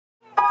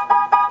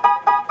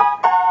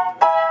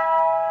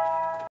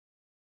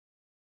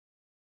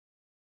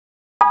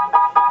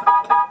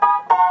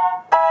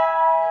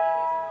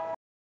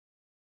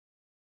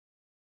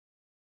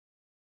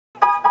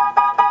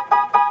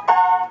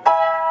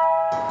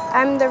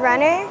I'm the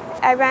runner.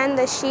 I run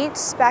the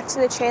sheets back to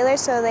the trailer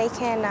so they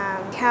can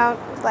count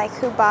like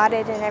who bought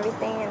it and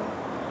everything.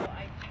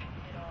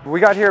 We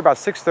got here about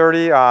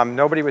 6:30.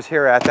 Nobody was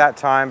here at that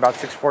time. About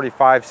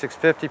 6:45,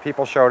 6:50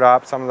 people showed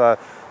up, some of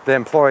the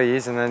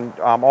employees, and then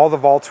all the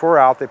vaults were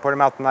out. They put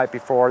them out the night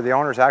before. The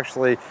owners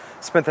actually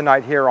spent the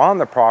night here on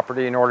the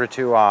property in order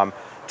to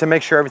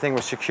make sure everything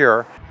was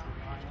secure.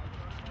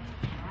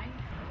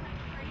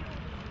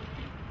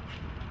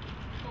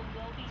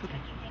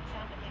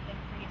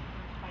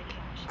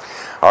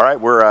 All right,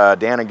 we're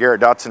Dan and Garrett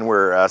Dotson.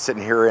 We're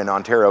sitting here in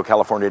Ontario,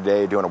 California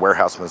today doing a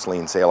warehouseman's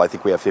lien sale. I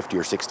think we have 50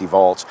 or 60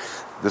 vaults.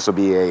 This will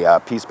be a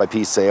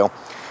piece-by-piece sale.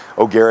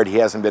 Oh, Garrett, he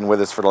hasn't been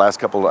with us for the last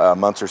couple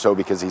months or so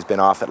because he's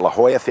been off at La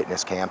Jolla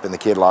Fitness Camp, and the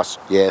kid lost,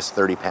 yes,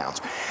 30 pounds.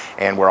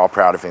 And we're all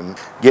proud of him.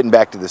 Getting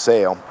back to the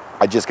sale,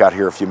 I just got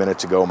here a few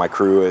minutes ago. My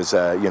crew is,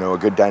 you know, a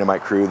good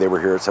dynamite crew. They were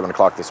here at 7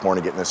 o'clock this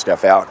morning getting this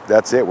stuff out.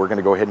 That's it. We're going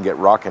to go ahead and get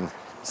rocking.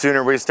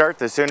 Sooner we start,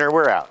 the sooner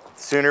we're out.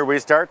 Sooner we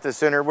start, the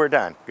sooner we're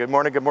done. Good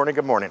morning, good morning,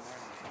 good morning.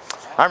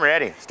 I'm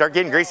ready. Start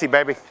getting greasy,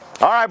 baby.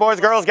 All right, boys,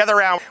 girls, gather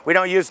around. We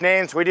don't use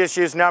names, we just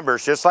use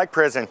numbers, just like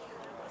prison.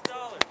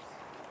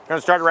 We're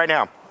gonna start it right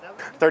now.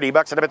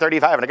 $30 and a bit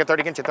 35, and I get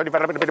 30 against you,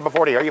 35 and a bit of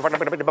 40. Are you for a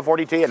bit of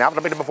 42? And now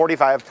a bit of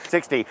 45,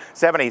 60,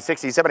 70,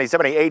 60, 70,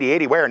 70, 80,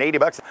 80. Where? And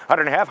 $80, 100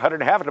 and a half, 100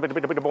 and a half, and a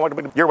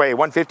bit your way,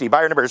 150.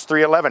 Buyer number is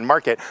 311.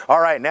 Market. All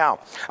right, now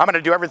I'm going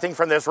to do everything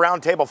from this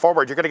round table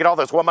forward. You're going to get all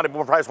this one money,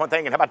 one price, one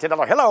thing. And how about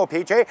 $10? Hello,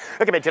 PJ.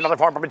 Look at me, $10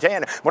 form, but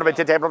 10. What about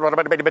 10? What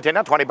about 10?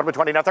 Now 20, but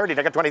 20, now 30.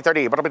 I got 20,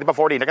 30. What about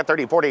 40? I got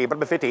 30, 40. What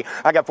about 50?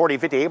 I got 40,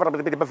 50. What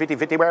about 50,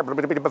 50? Where? What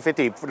about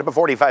 50?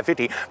 45,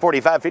 50.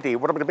 45, 50.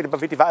 What about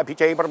 55?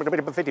 PJ. What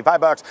about $55?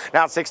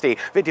 Now 60,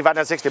 55,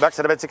 now $60,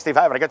 and a bit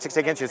 65, and I got 60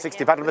 against you,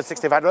 65, and a bit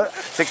 65,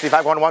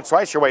 65, going once,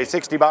 twice your way,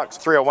 $60,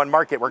 301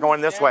 market, we're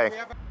going this way.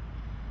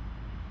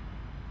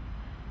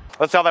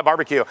 Let's sell that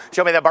barbecue.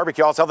 Show me that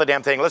barbecue. I'll sell the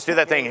damn thing. Let's do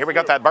that thing. Here we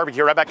got that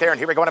barbecue right back there. And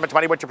here we go. Number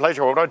 20. What's your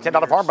pleasure? We're going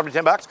 $10 farm. But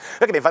 $10.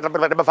 Look at me.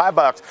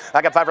 $5.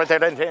 I got 5 right there.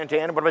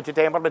 10. What about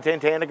 10? What about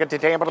 10? I got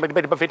 10. What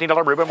about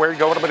 $15 Reuben? Where you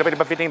go? What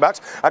about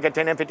 $15? I got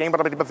 10 and 15.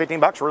 What about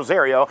 $15?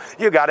 Rosario.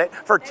 You got it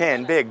for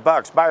 10 big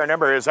bucks. Buyer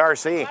number is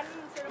RC.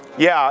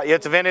 Yeah,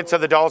 it's vintage so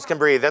the dolls can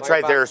breathe. That's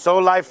right. They're so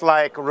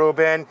lifelike,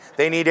 Ruben.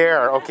 They need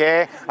air,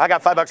 okay? I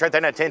got $5 right there.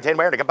 Now 10,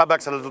 where? I got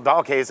 $5 in a little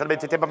doll case. It'll be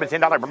 $10.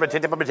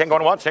 10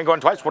 going once, 10 going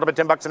twice. What about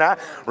 $10 an hour?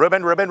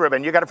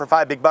 Ruben. You got it for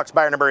 5 big bucks.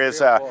 Buyer number is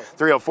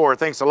 304.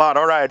 Thanks a lot.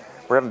 All right.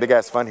 We're having big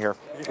ass fun here.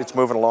 It's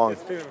moving along.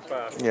 It's moving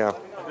fast. Yeah.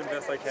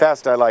 Like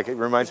fast, I like it.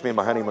 Reminds me of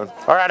my honeymoon.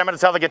 All right, I'm going to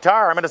sell the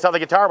guitar.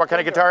 What kind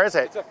of guitar is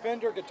it? It's a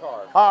Fender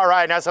guitar. All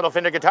right, nice little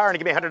Fender guitar, and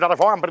you give me $100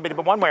 for them. But a bit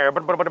of one way,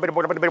 but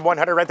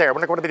 100 right there.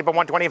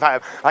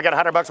 125. I got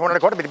 $100,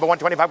 125, bit of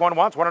 125 going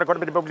once, 125,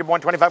 bit of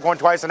 125 going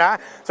twice, and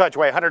such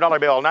way. $100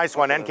 bill, nice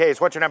one. N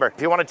case. What's your number?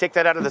 If you want to take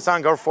that out of the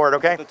sun, go for it.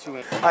 Okay.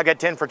 I got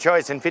 10 for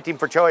choice, and 15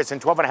 for choice, and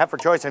 12 and a half for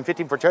choice, and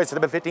 15 for choice.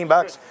 It'll be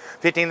 $15.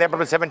 15 there, but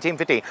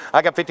 $17.50.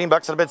 I got $15.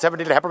 It'll be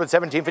 17 and a half, but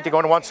 $17.50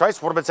 going once twice.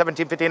 What about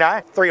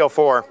 $17.50?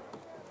 304.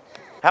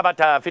 How about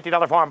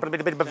 $50 farm?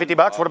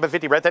 $50. What about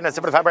 50 right there? That's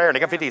 75 right here. And I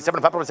got 50.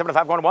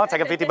 75 going once. I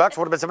got $50.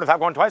 What about 75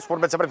 going twice? What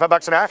about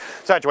 $75 an hour?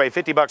 Such way.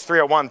 $50.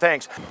 301.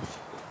 Thanks.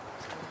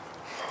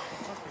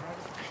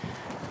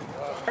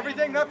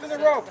 Everything left in the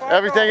row.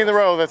 Everything in the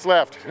row that's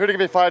left. Who'd give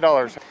me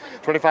 $5?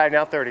 25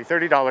 now 30.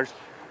 $30.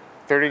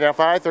 30 now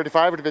 5.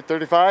 35 would have been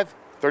 35.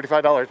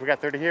 $35. We got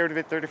 30 here. Would have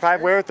been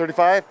 35. Where?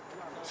 35.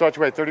 Such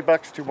way.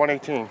 $30 to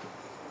 118.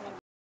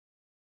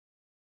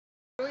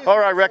 All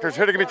right, records.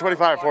 Who'd give me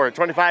 25 for it?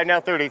 25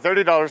 now 30.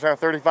 $30 now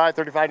 35.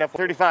 35 now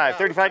 35.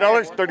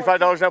 $35.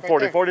 $35 now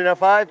 40. 40 now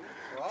 5.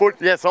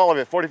 40, yes, all of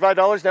it.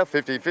 $45 now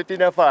 50. 50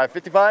 now 5.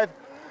 55.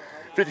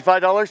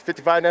 $55.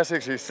 55 now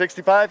 60.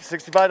 65.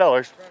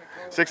 $65.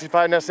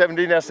 65 now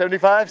 70. Now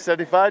 75.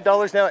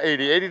 $75 now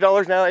 80.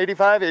 $80 now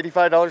 85.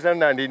 $85 now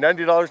 90.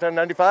 $90 now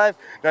 95.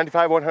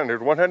 95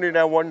 100. 100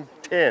 now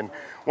 110.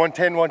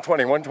 110,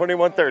 120, 120,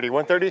 130,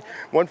 130,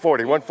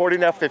 140, 140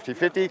 now 50,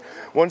 50,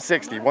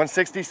 160,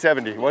 160,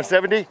 70,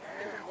 170,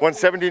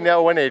 170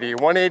 now 180,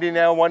 180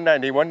 now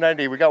 190,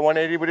 190, we got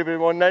 180, would it be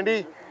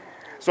 190?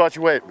 So watch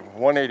your weight,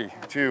 180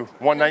 to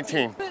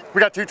 119. We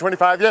got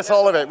 225, yes,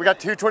 all of it. We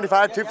got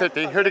 225,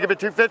 250, here to give it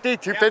 250,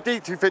 250,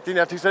 250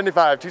 now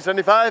 275,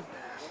 275.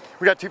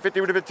 We got 250,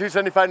 would have been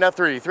 275 now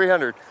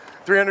 300,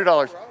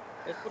 $300.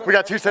 We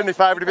got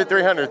 275, would have been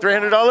 300,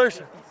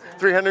 $300.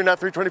 300 now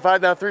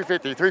 325 now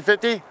 350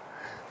 350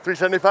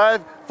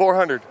 375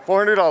 400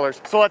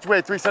 $400. So let's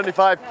wait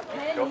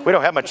 375. We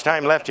don't have much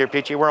time left here,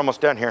 Peachy. We're almost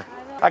done here.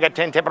 I got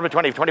 10, 10,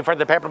 20, 20 for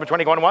the paper,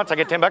 20 going once. I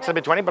get $10, I'll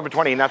be 20,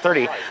 20, now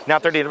 30, now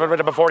 30,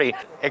 40.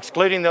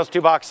 Excluding those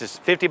 2 boxes.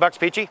 $50,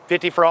 Peachy,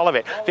 50 for all of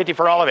it, 50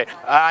 for all of it.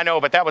 I know,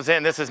 but that was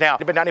in, this is now.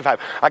 It'd been 95.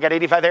 I got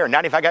 85 there,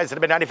 95 guys that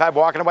have been 95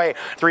 walking away,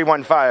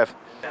 315.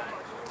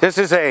 This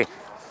is a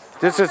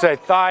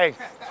thigh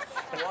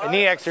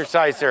knee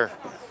exerciser.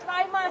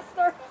 Thigh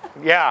master.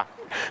 Yeah,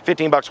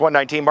 $15,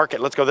 119 market.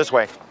 Let's go this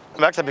way.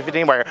 Bucks, I'll be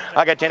 15 wire.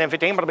 I got 10 and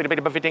 15, but a bit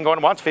of 15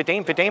 going once,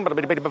 15, 15, but a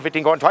bit of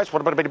 15 going twice,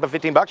 what about a bit of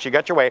 15 bucks? You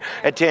got your way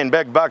at 10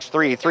 big bucks,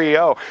 3, 3,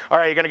 0. All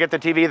right, you're gonna get the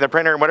TV, the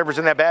printer, and whatever's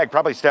in that bag.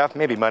 Probably stuff,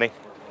 maybe money.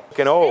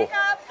 Oh.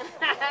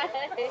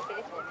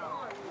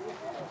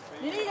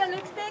 You need a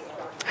lipstick?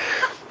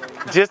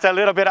 Just a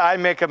little bit of eye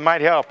makeup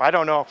might help. I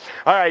don't know.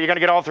 All right, you're gonna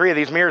get all 3 of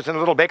these mirrors in a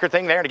little baker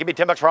thing there, and give me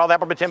 10 bucks for all that.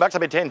 But 10 bucks,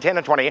 I'll be 10, 10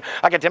 and 20.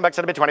 I get 10 bucks,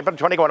 I'll be 20, but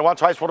 20 going once,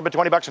 twice, what about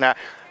 20 bucks now?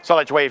 So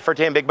let's wait for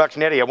 10 big bucks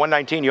netty at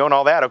 119. You own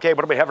all that. Okay,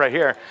 what do we have right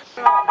here?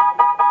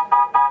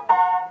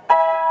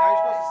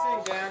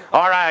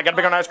 All right, I got a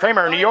big on ice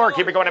Kramer in New York.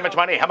 Keep it going. How much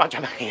money? How much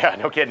money? Yeah,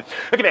 no kidding.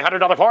 Give me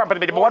 $100 for it, but a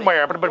bit of one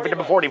wire, but a bit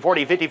of 40,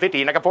 40, 50,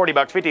 50, and I got 40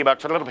 bucks, 50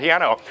 bucks for a little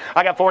piano.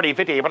 I got 40,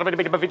 50, but a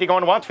bit of 50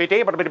 going once,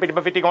 50, but a bit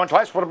of 50 going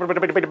twice, but a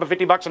bit of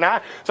 50 bucks an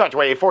hour. So that's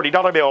way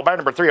 $40 bill. Bar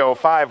number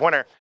 305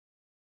 winner.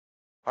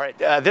 All right,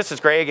 this is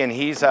Greg, and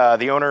he's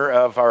the owner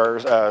of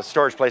our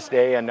storage place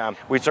today, and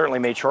we certainly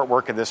made short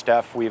work of this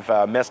stuff. We've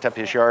messed up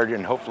his yard,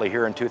 and hopefully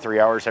here in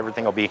 2-3 hours,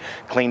 everything will be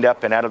cleaned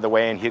up and out of the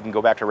way, and he can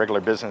go back to regular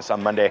business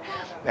on Monday.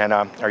 And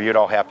are you at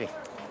all happy?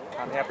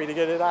 I'm happy to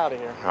get it out of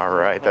here. All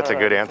right, that's a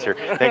good answer.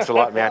 Thanks a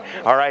lot, man.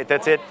 All right,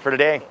 that's it for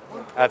today.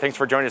 Thanks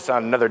for joining us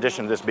on another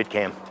edition of this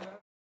BitCam.